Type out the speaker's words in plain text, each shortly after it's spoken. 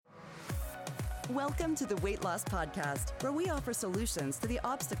Welcome to the Weight Loss Podcast, where we offer solutions to the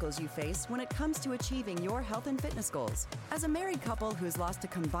obstacles you face when it comes to achieving your health and fitness goals. As a married couple who's lost a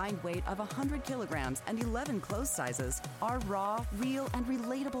combined weight of 100 kilograms and 11 clothes sizes, our raw, real, and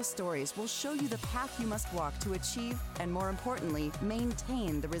relatable stories will show you the path you must walk to achieve and, more importantly,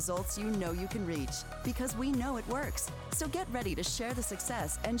 maintain the results you know you can reach. Because we know it works. So get ready to share the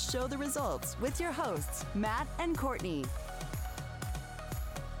success and show the results with your hosts, Matt and Courtney.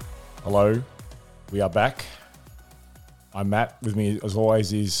 Hello, we are back. I'm Matt. With me, as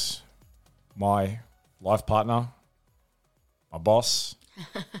always, is my life partner, my boss.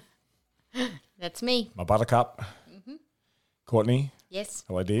 That's me. My buttercup. Mm-hmm. Courtney. Yes.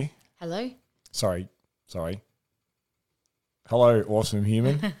 Hello, dear. Hello. Sorry. Hello, awesome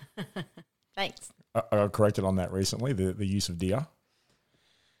human. Thanks. I got corrected on that recently, the use of dear.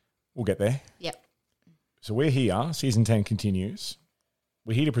 We'll get there. Yep. So we're here. Season 10 continues.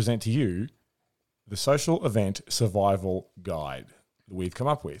 We're here to present to you the social event survival guide that we've come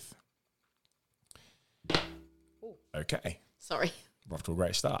up with. Okay. Sorry. We're off to a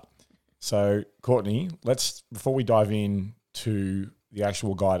great start. So, Courtney, before we dive into the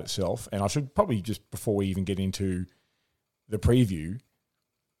actual guide itself, and I should probably just, before we even get into the preview,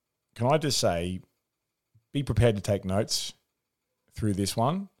 can I just say, be prepared to take notes through this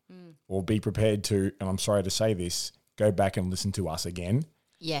one, or be prepared to, and I'm sorry to say this, go back and listen to us again.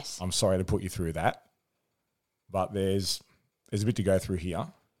 Yes. I'm sorry to put you through that, but there's a bit to go through here.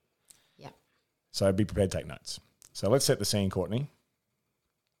 Yep. So be prepared to take notes. So let's set the scene, Courtney.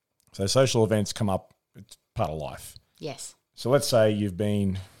 So social events come up, it's part of life. Yes. So let's say you've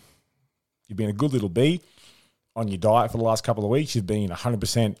been a good little bee on your diet for the last couple of weeks. You've been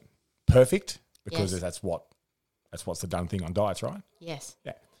 100% perfect because Yes. that's what's the done thing on diets, right? Yes.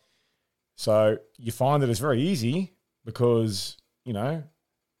 Yeah. So you find that it's very easy because, you know,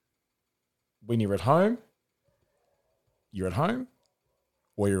 when you're at home,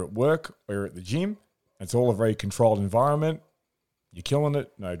 or you're at work, or you're at the gym. It's all a very controlled environment. You're killing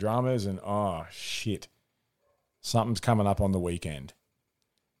it, no dramas, and oh, shit. Something's coming up on the weekend.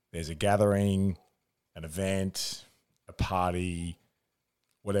 There's a gathering, an event, a party,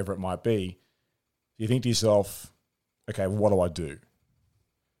 whatever it might be. You think to yourself, okay, well, what do I do?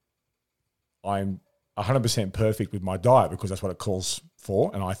 I'm 100% perfect with my diet because that's what it calls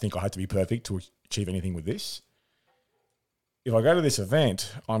for, and I think I have to be perfect to achieve anything with this. If I go to this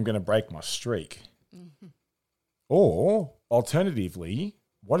event, I'm going to break my streak. Mm-hmm. Or, alternatively,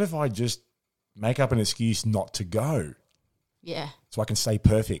 what if I just make up an excuse not to go? Yeah. So I can stay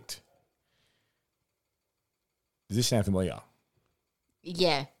perfect. Does this sound familiar?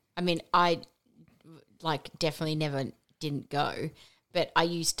 Yeah. I mean, I definitely never didn't go, but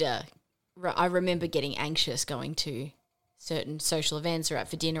I remember getting anxious going to certain social events or out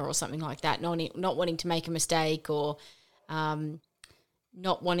for dinner or something like that, not wanting to make a mistake or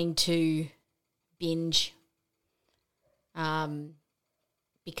not wanting to binge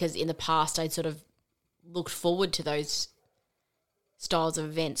because in the past I'd sort of looked forward to those styles of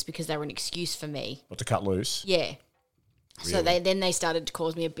events because they were an excuse for me. Not to cut loose? Yeah. Really? So they started to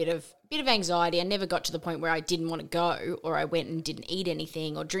cause me a bit of anxiety. I never got to the point where I didn't want to go or I went and didn't eat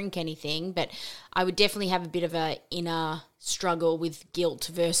anything or drink anything, but I would definitely have a bit of a inner struggle with guilt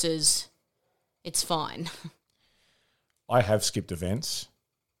versus it's fine. I have skipped events,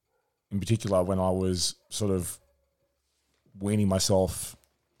 in particular when I was sort of weaning myself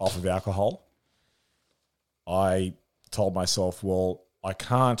off of alcohol. I told myself, well, I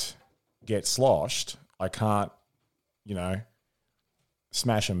can't get sloshed. I can't,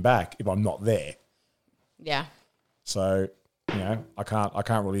 smash them back if I'm not there. Yeah. So, I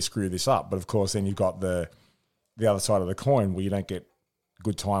can't really screw this up. But of course, then you've got the other side of the coin where you don't get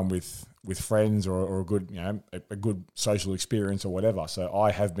good time with friends or a good, a good social experience or whatever. So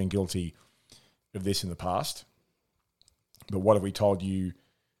I have been guilty of this in the past. But what have we told you?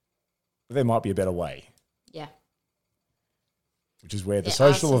 There might be a better way. Yeah. Which is where the There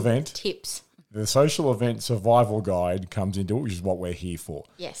social are some event tips. The social event survival guide comes into it, which is what we're here for.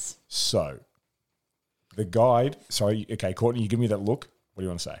 Yes. So, the guide... Sorry, okay, Courtney, you give me that look. What do you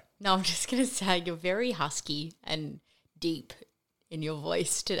want to say? No, I'm just going to say you're very husky and deep in your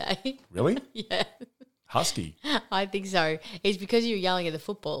voice today. Really? Yeah. Husky? I think so. It's because you were yelling at the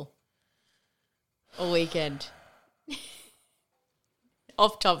football all weekend.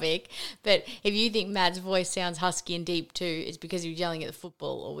 Off topic. But if you think Matt's voice sounds husky and deep too, it's because you were yelling at the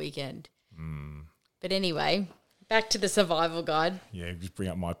football all weekend. Mm. But anyway, back to the survival guide. Yeah, just bring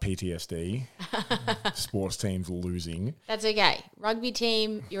up my PTSD. Sports teams losing. That's okay. Rugby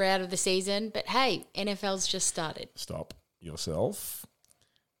team, you're out of the season. But hey, NFL's just started. Stop yourself.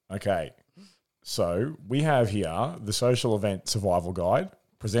 Okay. So we have here the social event survival guide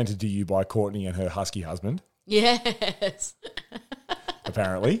presented to you by Courtney and her husky husband, Yes.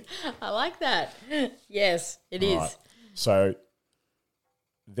 apparently. I like that. Yes, it is. Right. So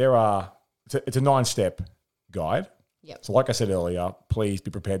it's a 9-step guide. Yep. So like I said earlier, please be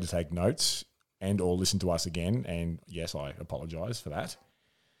prepared to take notes and or listen to us again. And yes, I apologise for that.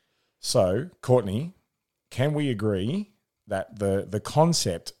 So, Courtney, can we agree that the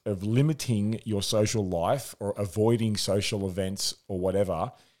concept of limiting your social life or avoiding social events or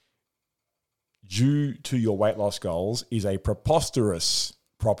whatever due to your weight loss goals is a preposterous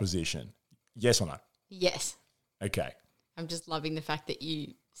proposition? Yes or no? Yes. Okay. I'm just loving the fact that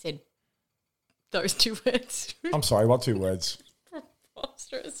you said those two words. I'm sorry, what 2 words?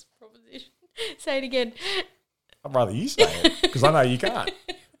 Preposterous proposition. Say it again. I'd rather you say it because I know you can't.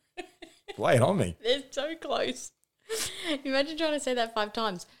 Lay it on me. They're so close. Imagine trying to say that 5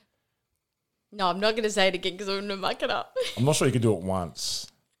 times. No, I'm not going to say it again because I'm going to muck it up. I'm not sure you could do it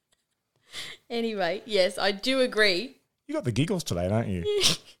once. Anyway, yes, I do agree. You got the giggles today, don't you?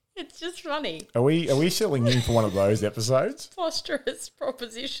 It's just funny. Are we settling in for one of those episodes? Preposterous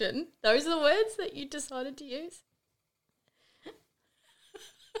proposition. Those are the words that you decided to use?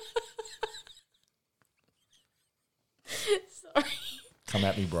 Sorry. Come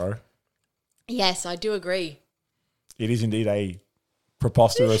at me, bro. Yes, I do agree. It is indeed a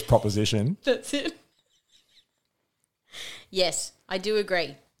preposterous proposition. That's it. Yes, I do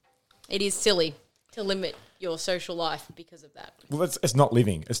agree. It is silly to limit your social life because of that. Well, it's not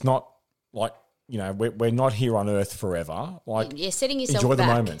living. It's not like, we're not here on earth forever. Like, You're setting yourself enjoy back.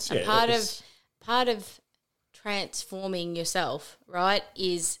 the moments. And Yeah, part of transforming yourself, right,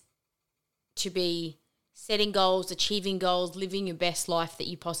 is to be setting goals, achieving goals, living your best life that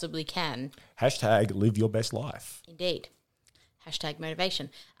you possibly can. hashtag live your best life. Indeed. Hashtag motivation.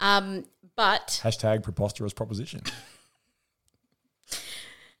 But Hashtag preposterous proposition.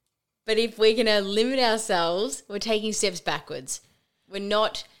 if we're going to limit ourselves, we're taking steps backwards.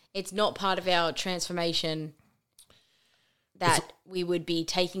 It's not part of our transformation that we would be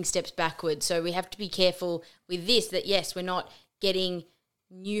taking steps backwards. So we have to be careful with this, that yes, we're not getting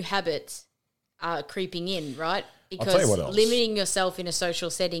new habits creeping in, right? Because limiting yourself in a social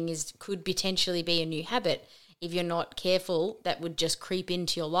setting could potentially be a new habit. If you're not careful, that would just creep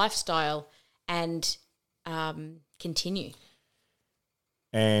into your lifestyle and continue.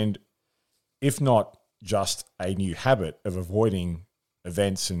 And if not just a new habit of avoiding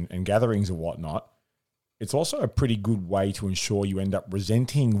events and gatherings and whatnot, it's also a pretty good way to ensure you end up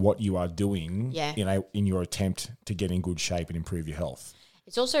resenting what you are doing in your attempt to get in good shape and improve your health.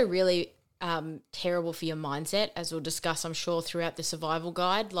 It's also really terrible for your mindset, as we'll discuss, I'm sure, throughout the survival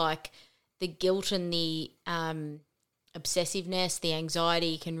guide. Like the guilt and the obsessiveness, the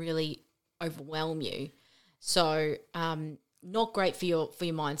anxiety can really overwhelm you. So not great for your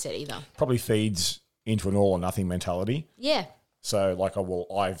mindset either. Probably feeds into an all or nothing mentality. Yeah. So like,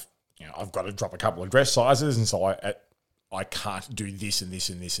 I've got to drop a couple of dress sizes, and so I can't do this and this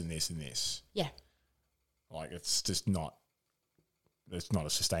and this and this and this. Yeah. Like it's just not. It's not a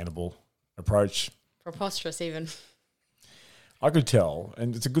sustainable approach. Preposterous even. I could tell,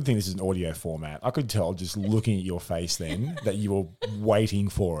 and it's a good thing this is an audio format. I could tell just looking at your face then that you were waiting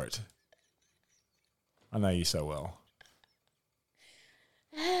for it. I know you so well.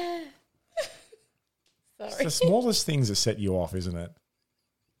 It's Sorry. the smallest things that set you off, isn't it?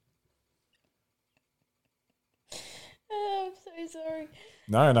 I'm so sorry.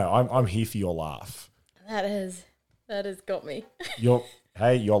 No, I'm here for your laugh. That has got me. Your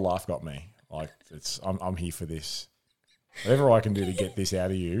laugh got me. Like I'm here for this. Whatever I can do to get this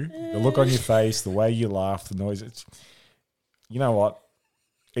out of you, the look on your face, the way you laugh, the noise. You know what?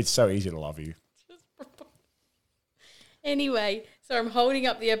 It's so easy to love you. Anyway, so I'm holding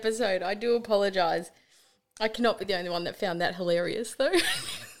up the episode. I do apologise. I cannot be the only one that found that hilarious, though.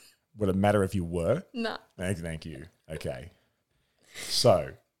 Would it matter if you were? Nah. Thank you. Okay.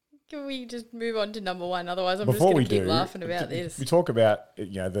 So Can we just move on to number one? Otherwise, I'm before just we going to keep do, laughing about this. we talk about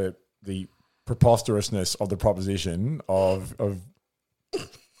the preposterousness of the proposition of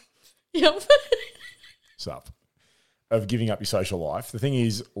Yep. sup of giving up your social life. The thing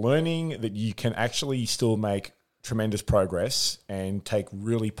is, learning that you can actually still make tremendous progress and take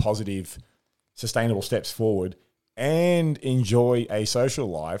really positive, sustainable steps forward and enjoy a social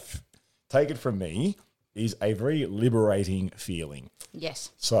life, take it from me, is a very liberating feeling.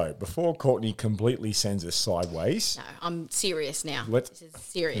 Yes. So before Courtney completely sends us sideways, No, I'm serious now. Let's- This is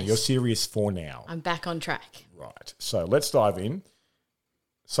serious. you're serious for now. I'm back on track. Right. So let's dive in.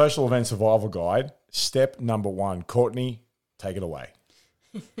 Social Event Survival Guide, step number 1. Courtney, take it away.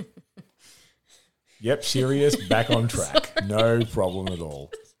 Yep, serious, back on track. No problem at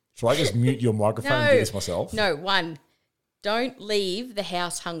all. Shall I just mute your microphone and do this myself? No, 1, don't leave the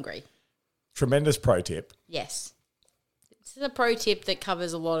house hungry. Tremendous pro tip. Yes. This is a pro tip that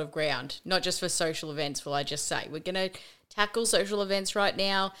covers a lot of ground, not just for social events, will I just say. We're going to tackle social events right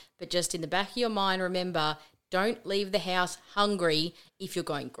now, but just in the back of your mind, remember, don't leave the house hungry if you're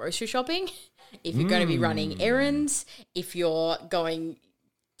going grocery shopping, if you're going to be running errands, if you're going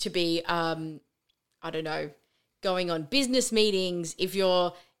to be, going on business meetings, if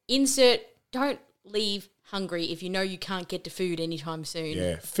you're don't leave hungry if you know you can't get to food anytime soon.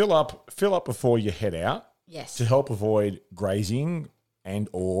 Yeah, fill up before you head out. Yes. To help avoid grazing and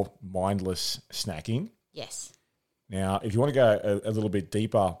or mindless snacking. Yes. Now, if you want to go a little bit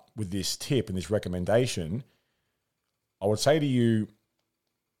deeper with this tip and this recommendation, I would say to you,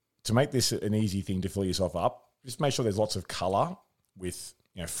 to make this an easy thing to fill yourself up, just make sure there's lots of colour with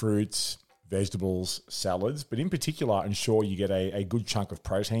fruits, vegetables, salads, but in particular, ensure you get a good chunk of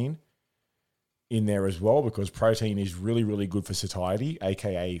protein in there as well, because protein is really, really good for satiety,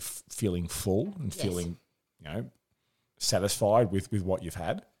 aka feeling full and feeling, satisfied with what you've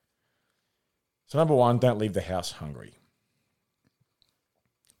had. So number 1, don't leave the house hungry.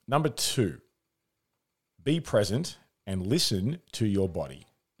 Number 2, be present and listen to your body.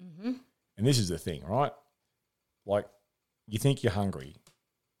 Mm-hmm. And this is the thing, right? Like, you think you're hungry.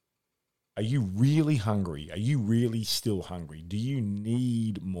 Are you really hungry? Are you really still hungry? Do you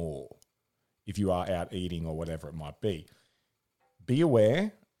need more if you are out eating or whatever it might be? Be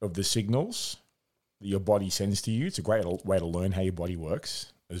aware of the signals that your body sends to you. It's a great way to learn how your body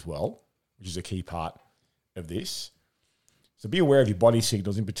works as well, which is a key part of this. So be aware of your body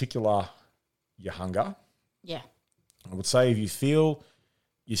signals, in particular your hunger. Yeah. I would say if you feel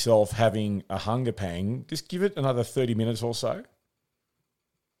yourself having a hunger pang, just give it another 30 minutes or so,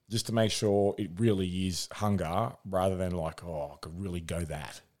 just to make sure it really is hunger rather than like, I could really go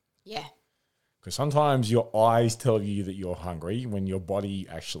that. Yeah. Because sometimes your eyes tell you that you're hungry when your body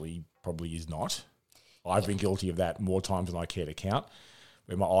actually probably is not. I've been guilty of that more times than I care to count,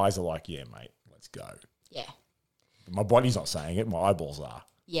 where my eyes are like, yeah, mate, let's go. Yeah. But my body's not saying it, my eyeballs are.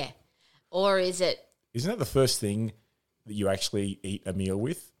 Yeah. Or is it... Isn't that the first thing that you actually eat a meal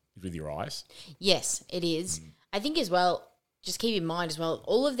with your eyes? Yes, it is. I think as well, just keep in mind as well,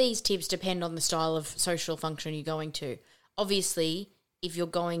 all of these tips depend on the style of social function you're going to. Obviously, if you're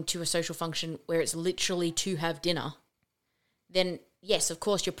going to a social function where it's literally to have dinner, then yes, of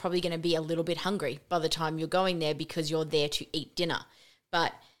course, you're probably going to be a little bit hungry by the time you're going there because you're there to eat dinner.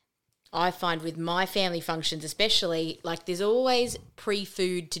 But I find with my family functions especially, like there's always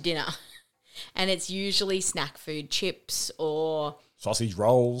pre-food to dinner. And it's usually snack food, chips or... sausage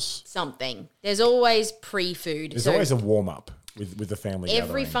rolls. Something. There's always pre-food. There's always a warm-up with the family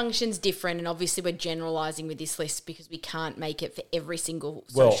Every gathering. function's different, and obviously we're generalising with this list because we can't make it for every single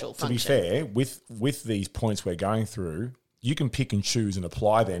social function. To be fair, with these points we're going through, you can pick and choose and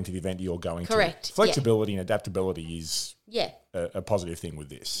apply them to the event you're going to. Correct. Flexibility and adaptability is a positive thing with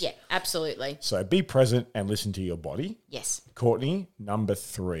this. Yeah, absolutely. So be present and listen to your body. Yes. Courtney, number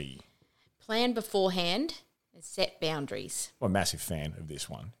 3. Plan beforehand and set boundaries. I'm a massive fan of this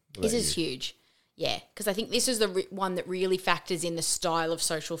one. This is huge. Yeah, because I think this is the one that really factors in the style of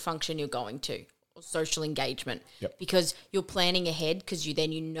social function you're going to or social engagement. Yep. Because you're planning ahead because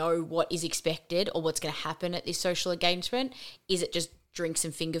you know what is expected or what's going to happen at this social engagement. Is it just drinks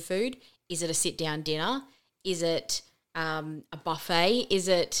and finger food? Is it a sit-down dinner? Is it a buffet? Is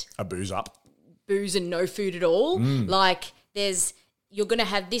it... a booze up? Booze and no food at all? Like there's... You're going to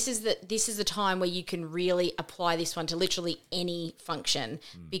have this is the time where you can really apply this one to literally any function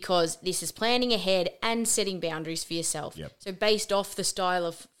because this is planning ahead and setting boundaries for yourself. Yep. So based off the style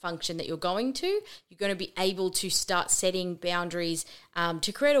of function that you're going to, you're going to be able to start setting boundaries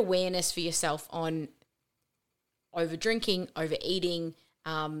to create awareness for yourself on over drinking, overeating,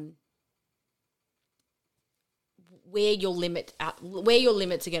 where your limits are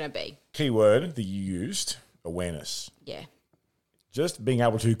going to be. Key word that you used, awareness. Yeah. Just being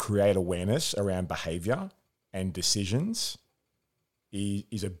able to create awareness around behavior and decisions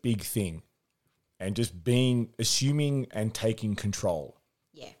is a big thing. And just assuming and taking control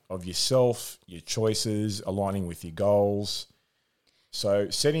of yourself, your choices, aligning with your goals. So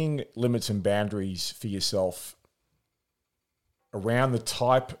setting limits and boundaries for yourself around the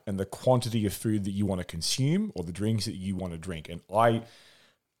type and the quantity of food that you want to consume or the drinks that you want to drink. And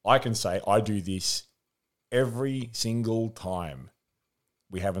I can say I do this every single time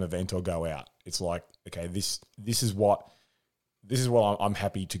we have an event or go out. It's like, okay, this is what I'm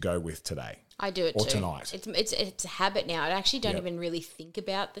happy to go with today. I do it or too. tonight. It's a habit now. I actually don't Yep. even really think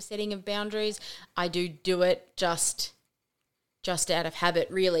about the setting of boundaries. I do it just out of habit,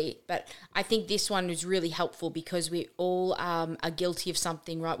 really. But I think this one is really helpful because we all are guilty of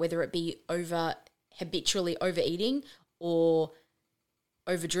something, right? Whether it be habitually overeating or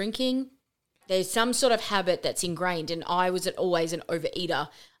over drinking. There's some sort of habit that's ingrained, and I was always an overeater.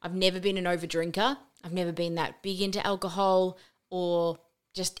 I've never been an overdrinker. I've never been that big into alcohol or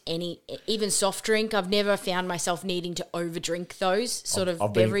just even soft drink. I've never found myself needing to overdrink those sort of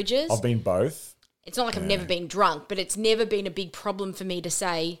beverages. I've been both. It's not like I've never been drunk, but it's never been a big problem for me to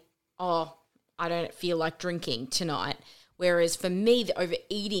say, oh, I don't feel like drinking tonight. Whereas for me, the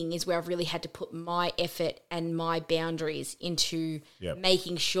overeating is where I've really had to put my effort and my boundaries into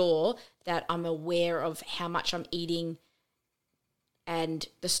making sure that I'm aware of how much I'm eating and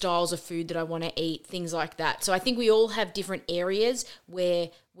the styles of food that I want to eat, things like that. So I think we all have different areas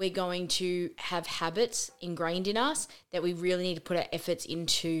where we're going to have habits ingrained in us that we really need to put our efforts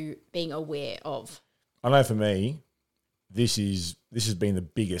into being aware of. I know for me, this has been the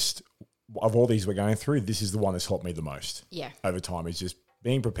biggest of all these we're going through. This is the one that's helped me the most. Yeah. Over time, is just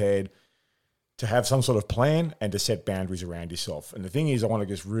being prepared to have some sort of plan and to set boundaries around yourself. And the thing is, I want to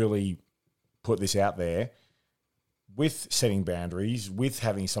just really put this out there. With setting boundaries, with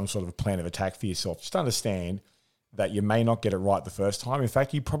having some sort of a plan of attack for yourself, just understand that you may not get it right the first time. In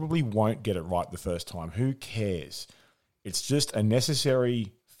fact, you probably won't get it right the first time. Who cares? It's just a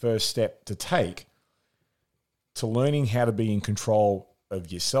necessary first step to take to learning how to be in control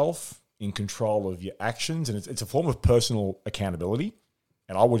of yourself, in control of your actions. And it's a form of personal accountability.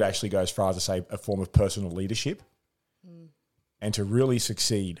 And I would actually go as far as to say a form of personal leadership. And to really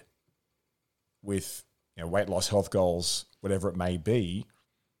succeed with weight loss, health goals, whatever it may be,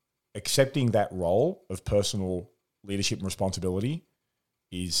 accepting that role of personal leadership and responsibility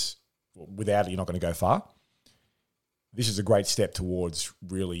is, without it, you're not going to go far. This is a great step towards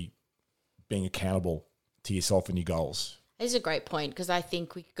really being accountable to yourself and your goals. This is a great point because I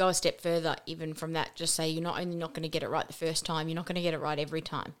think we could go a step further even from that. Just say you're not only not going to get it right the first time, you're not going to get it right every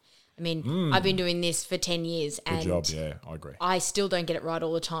time. I mean, I've been doing this for 10 years and Good job, yeah, I agree. I still don't get it right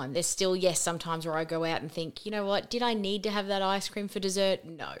all the time. There's still, sometimes where I go out and think, you know what, did I need to have that ice cream for dessert?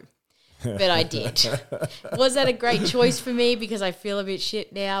 No. But I did. Was that a great choice for me because I feel a bit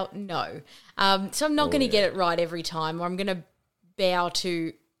shit now? No. So I'm not going to get it right every time, or I'm going to bow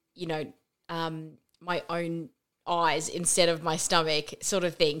to, my own eyes instead of my stomach sort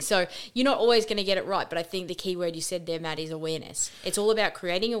of thing. So you're not always going to get it right, but I think the key word you said there, Matt, is awareness. It's all about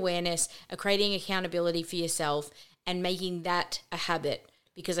creating awareness, creating accountability for yourself and making that a habit,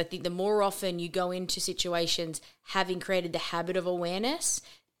 because I think the more often you go into situations having created the habit of awareness,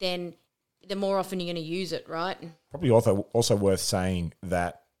 then the more often you're going to use it, right? Probably also worth saying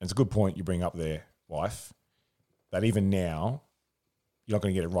that, and it's a good point you bring up there, wife, that even now, you're not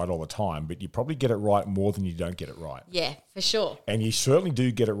going to get it right all the time, but you probably get it right more than you don't get it right. Yeah, for sure. And you certainly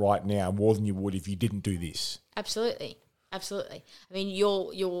do get it right now more than you would if you didn't do this. Absolutely. Absolutely. I mean,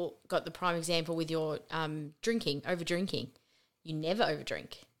 you're got the prime example with your over drinking. You never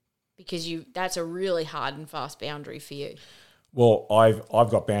overdrink because that's a really hard and fast boundary for you. Well,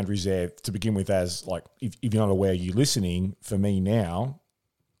 I've got boundaries there to begin with, as like if you're not aware, you listening, for me now,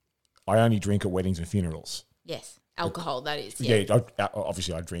 I only drink at weddings and funerals. Yes. Alcohol, that is. Yeah,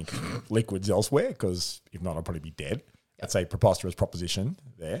 obviously I drink liquids elsewhere because if not, I'd probably be dead. That's a preposterous proposition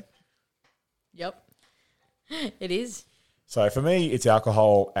there. Yep, it is. So for me, it's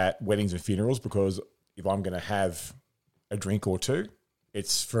alcohol at weddings and funerals, because if I'm going to have a drink or two,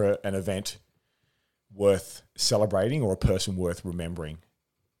 it's for an event worth celebrating or a person worth remembering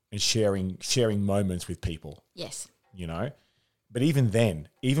and sharing moments with people. Yes. But even then,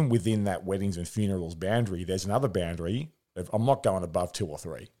 even within that weddings and funerals boundary, there's another boundary of I'm not going above 2 or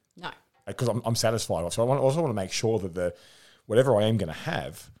 3. No. Because I'm satisfied. So I also want to make sure that whatever I am going to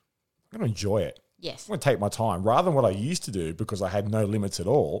have, I'm going to enjoy it. Yes. I'm going to take my time. Rather than what I used to do, because I had no limits at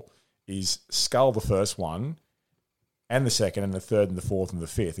all, is scull the first one and the second and the third and the fourth and the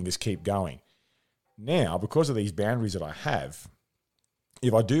fifth and just keep going. Now, because of these boundaries that I have,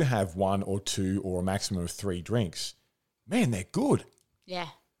 if I do have 1 or 2 or a maximum of 3 drinks, man, they're good. Yeah.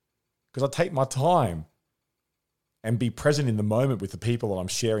 Because I take my time and be present in the moment with the people that I'm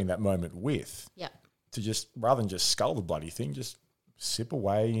sharing that moment with. Yeah. To just, rather than just scull the bloody thing, just sip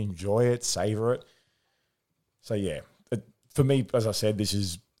away, enjoy it, savor it. So yeah, for me, as I said,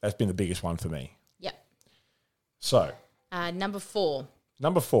 that's been the biggest one for me. Yep. So. Number 4.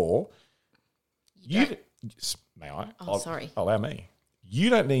 May I? Oh, sorry. Allow me. You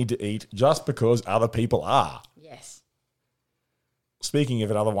don't need to eat just because other people are. Yes. speaking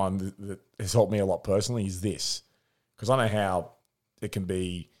of another one that has helped me a lot personally is this, because I know how it can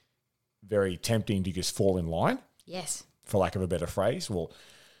be very tempting to just fall in line, Yes. for lack of a better phrase. Well,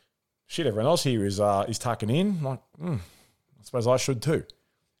 shit, everyone else here is tucking in. I'm like, I suppose I should too.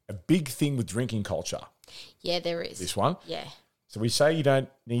 A big thing with drinking culture, Yeah, there is. this one. Yeah. So we say you don't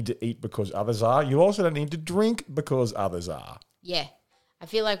need to eat because others are. You also don't need to drink because others are. Yeah. I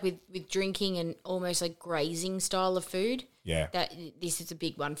feel like with drinking and almost like grazing style of food, Yeah. that this is a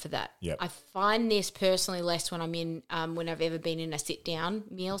big one for that. Yep. I find this personally less when I'm in when I've ever been in a sit down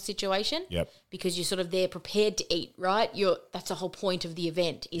meal situation. Yep. Because you're sort of there prepared to eat, right? That's the whole point of the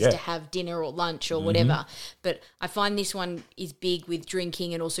event is Yeah. to have dinner or lunch or whatever. But I find this one is big with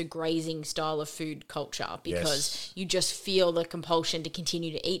drinking and also grazing style of food culture because you just feel the compulsion to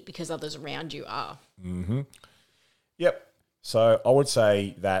continue to eat because others around you are. Yep. So I would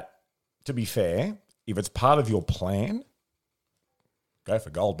say that, to be fair, if it's part of your plan, go for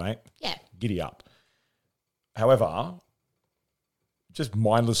gold, mate. Yeah. Giddy up. However, just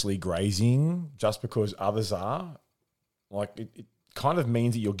mindlessly grazing just because others are, like it kind of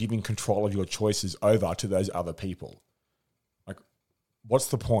means that you're giving control of your choices over to those other people. Like, what's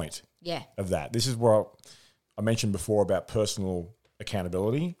the point Yeah. of that? This is where I mentioned before about personal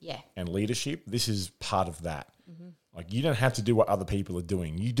accountability Yeah. and leadership. This is part of that. Like, you don't have to do what other people are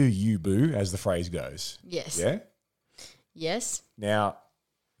doing. You do you, boo, as the phrase goes. Yes. Yeah? Yes. Now,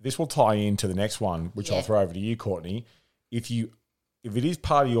 this will tie into the next one, which I'll Yeah. throw over to you, Courtney. If it is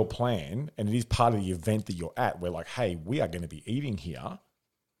part of your plan and it is part of the event that you're at, we're like, hey, we are going to be eating here.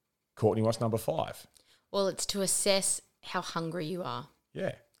 Courtney, what's number 5? Well, it's to assess how hungry you are.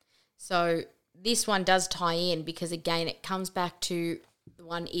 Yeah. So this one does tie in because, again, it comes back to the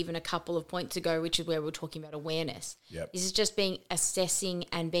one even a couple of points ago, which is where we're talking about awareness. Yep. This is just assessing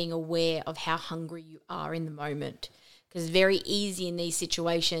and being aware of how hungry you are in the moment. Because it's very easy in these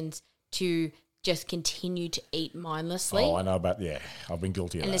situations to just continue to eat mindlessly. Oh, I know about, I've been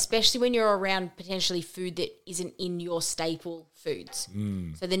guilty of And that. especially when you're around potentially food that isn't in your staple foods.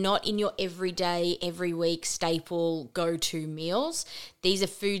 So they're not in your everyday, every week staple go-to meals. These are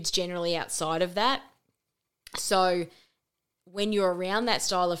foods generally outside of that. So when you're around that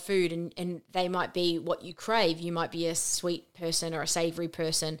style of food and they might be what you crave, you might be a sweet person or a savory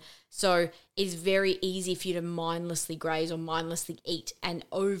person. So it's very easy for you to mindlessly graze or mindlessly eat and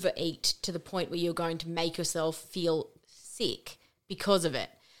overeat to the point where you're going to make yourself feel sick because of it.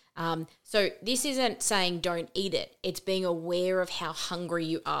 So this isn't saying don't eat it. It's being aware of how hungry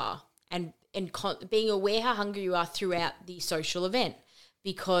you are and being aware how hungry you are throughout the social event,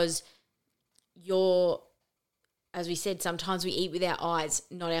 because as we said, sometimes we eat with our eyes,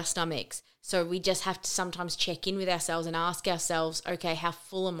 not our stomachs. So we just have to sometimes check in with ourselves and ask ourselves, okay, how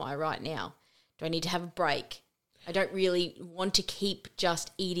full am I right now? Do I need to have a break? I don't really want to keep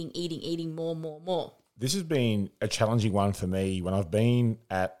just eating more. This has been a challenging one for me when I've been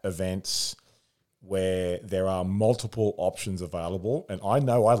at events where there are multiple options available, and I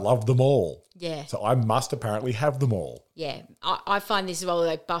know I love them all. Yeah. So I must apparently have them all. Yeah, I find this as well,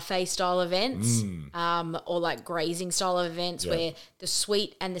 like buffet style events, or like grazing style of events where the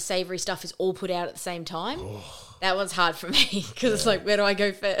sweet and the savory stuff is all put out at the same time. That one's hard for me because it's like, where do I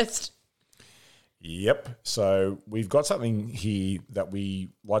go first? Yep. So we've got something here that we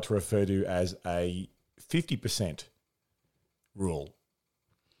like to refer to as a 50% rule.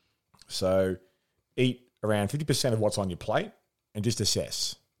 So eat around 50% of what's on your plate and just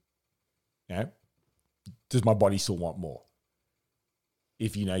assess. You know, does my body still want more?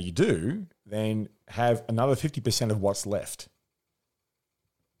 If you know you do, then have another 50% of what's left.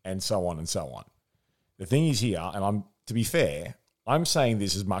 And so on and so on. The thing is here, and to be fair, I'm saying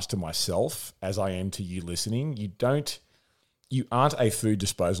this as much to myself as I am to you listening. You aren't a food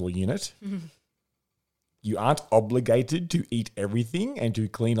disposal unit. Mm-hmm. You aren't obligated to eat everything and to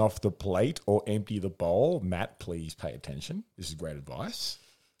clean off the plate or empty the bowl. Matt, please pay attention. This is great advice.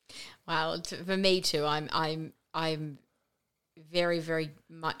 Wow, for me too, I'm very, very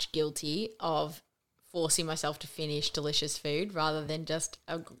much guilty of forcing myself to finish delicious food rather than just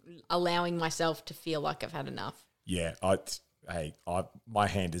allowing myself to feel like I've had enough. Yeah, my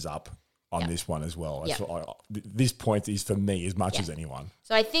hand is up on this one as well. Yep. This point is for me as much as anyone.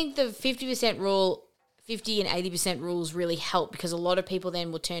 So I think the 50% rule, 50 and 80% rules really help, because a lot of people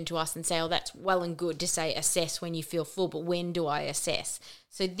then will turn to us and say, oh, that's well and good to say assess when you feel full, but when do I assess?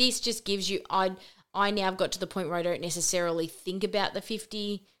 So this just gives you, I now have got to the point where I don't necessarily think about the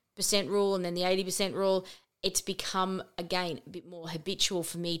 50% rule and then the 80% rule. it's become, again, a bit more habitual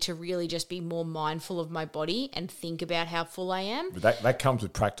for me to really just be more mindful of my body and think about how full I am. But that comes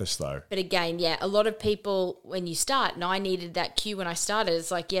with practice, though. But again, yeah, a lot of people, when you start, and I needed that cue when I started, it's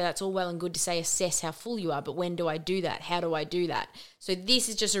like, yeah, that's all well and good to say assess how full you are, but when do I do that? How do I do that? So this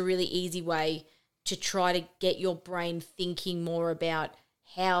is just a really easy way to try to get your brain thinking more about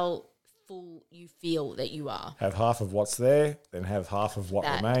how full you feel that you are. Have half of what's there, then have half of what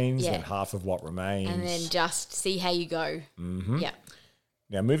remains, yeah. then half of what remains. And then just see how you go. Mm-hmm. Yeah.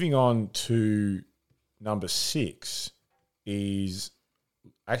 Now, moving on to number 6 is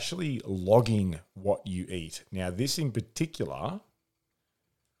actually logging what you eat. Now, this in particular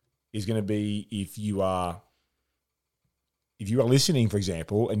is going to be if you are listening, for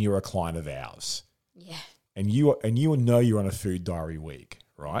example, and you're a client of ours. Yeah. And you know you're on a food diary week,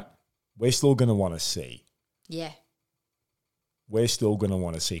 right? We're still going to want to see. Yeah. We're still going to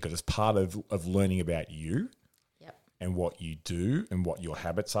want to see because it's part of learning about you. Yep. And what you do and what your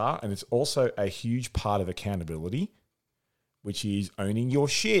habits are. And it's also a huge part of accountability, which is owning your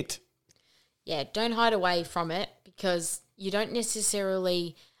shit. Yeah, don't hide away from it because you don't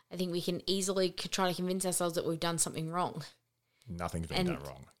necessarily, I think we can easily try to convince ourselves that we've done something wrong. Nothing's been done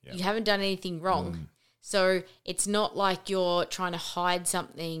wrong. Yeah. You haven't done anything wrong. So it's not like you're trying to hide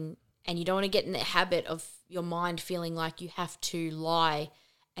something and you don't want to get in the habit of your mind feeling like you have to lie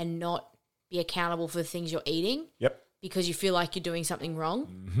and not be accountable for the things you're eating. Yep. Because you feel like you're doing something wrong.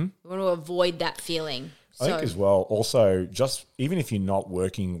 Mm-hmm. You want to avoid that feeling. I think as well, also, just even if you're not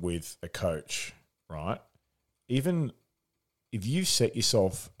working with a coach, right? Even if you set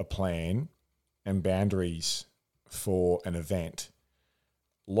yourself a plan and boundaries for an event,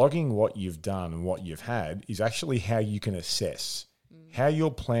 logging what you've done and what you've had is actually how you can assess how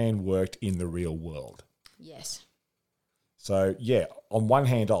your plan worked in the real world. Yes. So, yeah, on one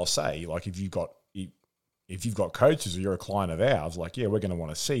hand, I'll say, like, if you've got coaches or you're a client of ours, like, yeah, we're going to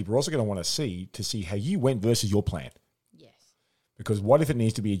want to see. We're also going to want to see how you went versus your plan. Yes. Because what if it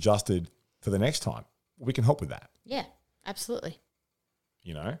needs to be adjusted for the next time? We can help with that. Yeah, absolutely.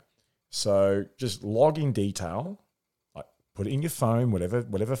 You know? So just log in detail, like put it in your phone,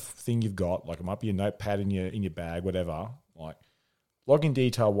 whatever thing you've got, like it might be a notepad in your bag, whatever, like log in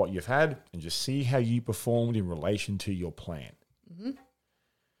detail what you've had and just see how you performed in relation to your plan. Mm-hmm.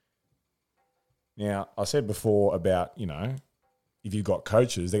 Now, I said before about, you know, if you've got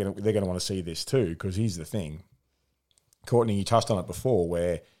coaches, they're gonna want to see this too, because here's the thing. Courtney, you touched on it before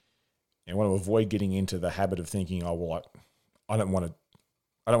where you want to avoid getting into the habit of thinking, oh, well, I don't want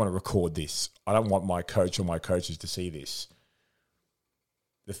to record this. I don't want my coach or my coaches to see this.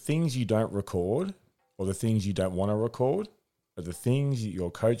 The things you don't record or the things you don't want to record are the things that your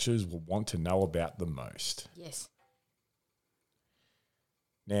coaches will want to know about the most. Yes.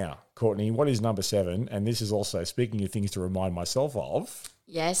 Now, Courtney, what is number 7? And this is also, speaking of things to remind myself of.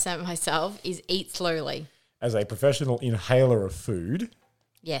 Yes, and myself, is eat slowly. As a professional inhaler of food.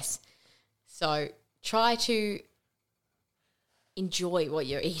 Yes. So try to enjoy what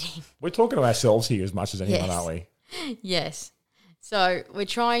you're eating. We're talking to ourselves here as much as anyone, aren't we? Yes. So we're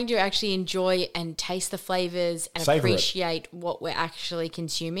trying to actually enjoy and taste the flavors and Savor appreciate what we're actually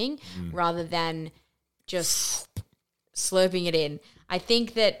consuming rather than just slurping it in. I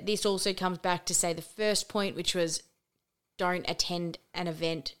think that this also comes back to, say, the first point, which was don't attend an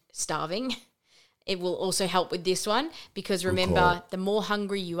event starving. It will also help with this one because remember, the more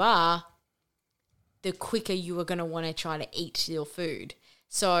hungry you are, the quicker you are going to want to try to eat your food.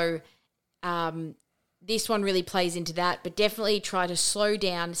 So this one really plays into that, but definitely try to slow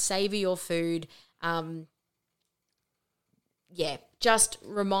down, savor your food. Just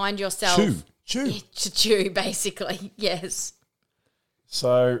remind yourself. Chew. To chew, basically, yes.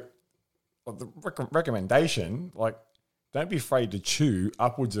 So the recommendation, like, don't be afraid to chew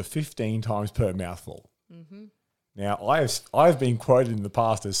upwards of 15 times per mouthful. Mm-hmm. Now, I've been quoted in the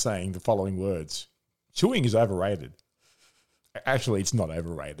past as saying the following words: chewing is overrated. Actually, it's not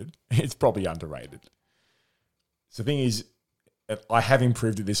overrated. It's probably underrated. So the thing is, I have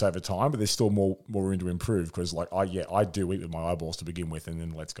improved at this over time, but there's still more room to improve because, like, I do eat with my eyeballs to begin with, and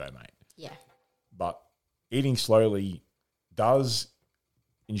then let's go, mate. Yeah. But eating slowly does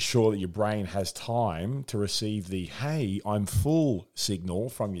ensure that your brain has time to receive the, hey, I'm full signal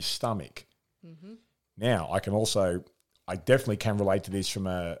from your stomach. Mm-hmm. Now, I definitely can relate to this from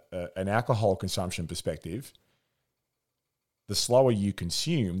an alcohol consumption perspective. The slower you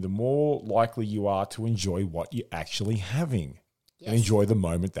consume, the more likely you are to enjoy what you're actually having and enjoy the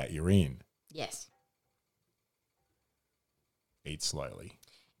moment that you're in. Yes. Eat slowly.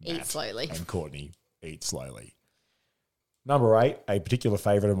 Eat slowly. And Courtney, eat slowly. Number 8, a particular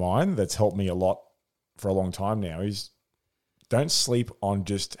favourite of mine that's helped me a lot for a long time now is don't sleep on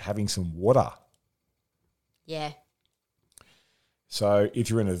just having some water. Yeah. So if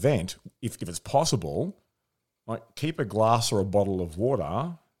you're in an event, if it's possible, like keep a glass or a bottle of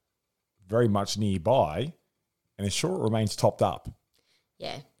water very much nearby and ensure it remains topped up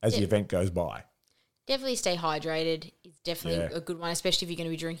Yeah. as the event goes by. Definitely stay hydrated. It's definitely a good one, especially if you're going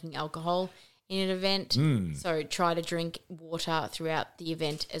to be drinking alcohol in an event. So try to drink water throughout the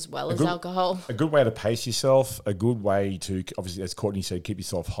event as well as alcohol. A good way to pace yourself, a good way to, obviously, as Courtney said, keep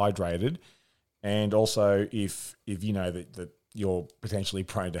yourself hydrated. And also, if you know that you're potentially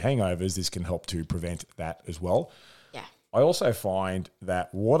prone to hangovers, this can help to prevent that as well. Yeah. I also find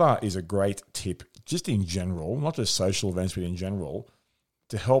that water is a great tip, just in general, not just social events, but in general,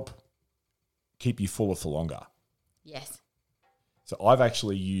 to help keep you fuller for longer. Yes. So I've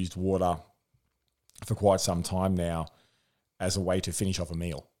actually used water for quite some time now as a way to finish off a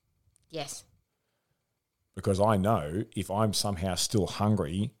meal. Yes. Because I know if I'm somehow still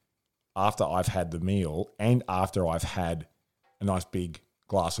hungry after I've had the meal and after I've had a nice big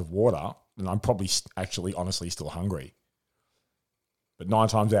glass of water, then I'm probably actually honestly still hungry. But 9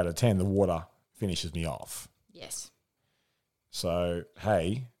 times out of 10, the water finishes me off. Yes. So,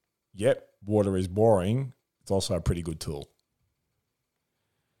 hey, yep, water is boring. It's also a pretty good tool.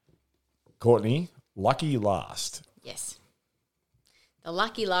 Courtney, lucky last. Yes. The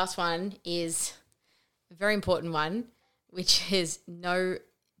lucky last one is a very important one, which is no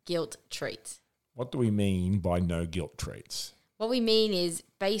guilt treats. What do we mean by no guilt treats? What we mean is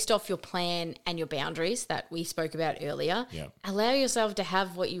based off your plan and your boundaries that we spoke about earlier, allow yourself to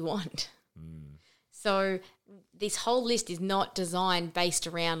have what you want. So this whole list is not designed based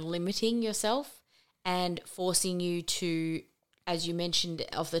around limiting yourself and forcing you to, as you mentioned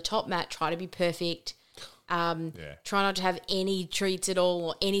off the top, Matt, try to be perfect. Try not to have any treats at all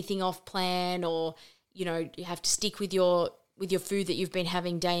or anything off plan, or, you know, you have to stick with your food that you've been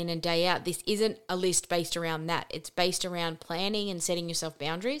having day in and day out. This isn't a list based around that. It's based around planning and setting yourself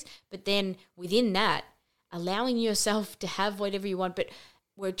boundaries. But then within that, allowing yourself to have whatever you want. But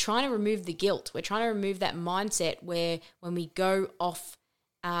we're trying to remove the guilt. We're trying to remove that mindset where when we go off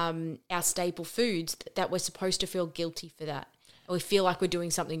our staple foods, that we're supposed to feel guilty for that. Or we feel like we're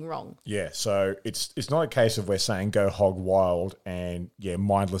doing something wrong. Yeah, so it's not a case of we're saying go hog wild and,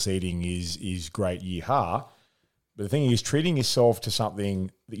 mindless eating is great, yeehaw. But the thing is, treating yourself to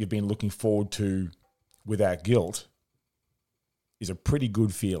something that you've been looking forward to without guilt is a pretty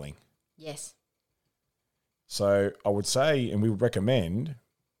good feeling. Yes. So I would say, and we would recommend,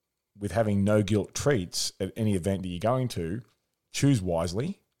 with having no guilt treats at any event that you're going to, choose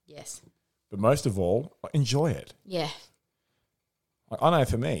wisely. Yes. But most of all, enjoy it. Yeah. I know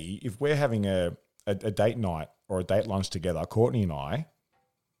for me, if we're having a date night or a date lunch together, Courtney and I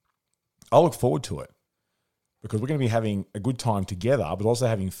look forward to it. Because we're going to be having a good time together, but also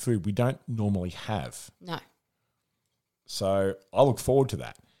having food we don't normally have. No. So I look forward to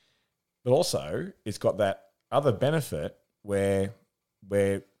that. But also, it's got that other benefit where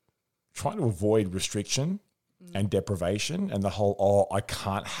we're trying to avoid restriction and deprivation and the whole, I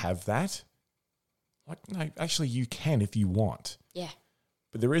can't have that. Like, no, actually you can if you want. Yeah.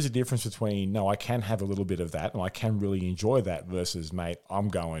 But there is a difference between, no, I can have a little bit of that and I can really enjoy that versus, mate, I'm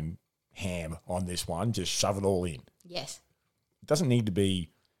going ham on this one, just shove it all in. Yes. It doesn't need to be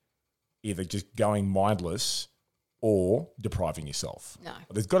either just going mindless or depriving yourself. No.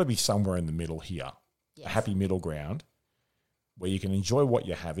 But there's got to be somewhere in the middle here, Yes. a happy middle ground where you can enjoy what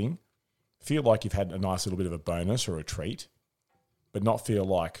you're having, feel like you've had a nice little bit of a bonus or a treat, but not feel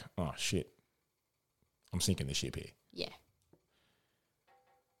like, oh shit, I'm sinking the ship here. Yeah.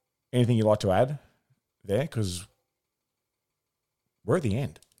 Anything you'd like to add there? Because we're at the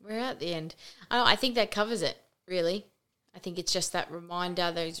end. We're at the end. I think that covers it, really. I think it's just that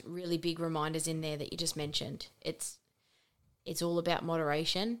reminder, those really big reminders in there that you just mentioned. It's all about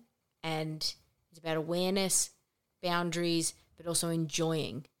moderation, and it's about awareness, boundaries, but also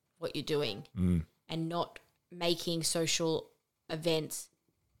enjoying what you're doing and not making social events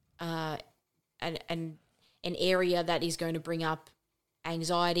an area that is going to bring up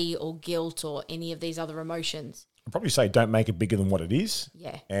anxiety or guilt or any of these other emotions. I'd probably say don't make it bigger than what it is.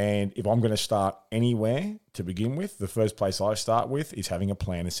 Yeah. And if I'm going to start anywhere to begin with, the first place I start with is having a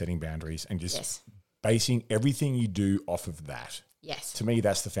plan and setting boundaries and just basing everything you do off of that. Yes. To me,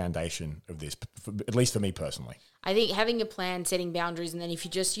 that's the foundation of this, at least for me personally. I think having a plan, setting boundaries, and then if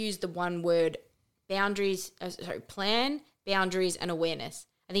you just use the one word, plan, boundaries, and awareness.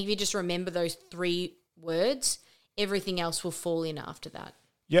 I think if you just remember those 3 words, everything else will fall in after that.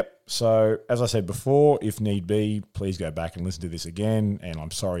 Yep. So as I said before, if need be, please go back and listen to this again. And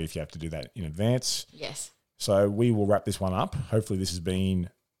I'm sorry if you have to do that in advance. Yes. So we will wrap this one up. Hopefully this has been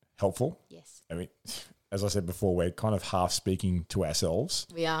helpful. Yes. I mean, as I said before, we're kind of half speaking to ourselves.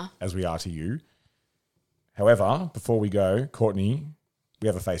 We are. As we are to you. However, before we go, Courtney, we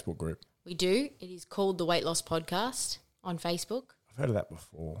have a Facebook group. We do. It is called the Weight Loss Podcast on Facebook. I've heard of that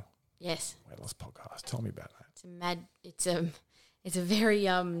before. Yes. Weight Loss Podcast. Tell me about that. It's a very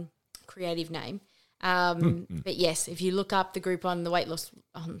creative name. But yes, if you look up the group on the Weight Loss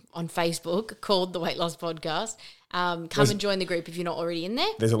on Facebook called the Weight Loss Podcast, come and join the group if you're not already in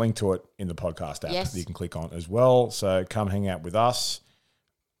there. There's a link to it in the podcast app Yes. that you can click on as well. So come hang out with us.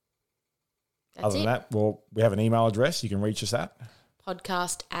 That's Other than that, well, we have an email address you can reach us at.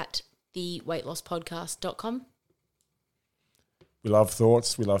 podcast@theweightlosspodcast.com. We love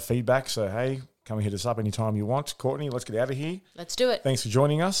thoughts. We love feedback. So, hey, come and hit us up anytime you want. Courtney, let's get out of here. Let's do it. Thanks for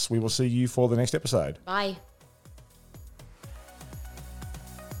joining us. We will see you for the next episode. Bye.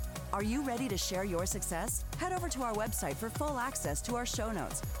 Are you ready to share your success? Head over to our website for full access to our show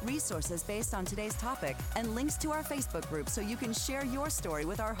notes, resources based on today's topic, and links to our Facebook group so you can share your story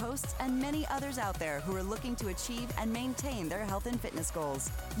with our hosts and many others out there who are looking to achieve and maintain their health and fitness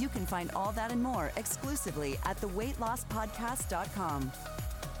goals. You can find all that and more exclusively at theweightlosspodcast.com.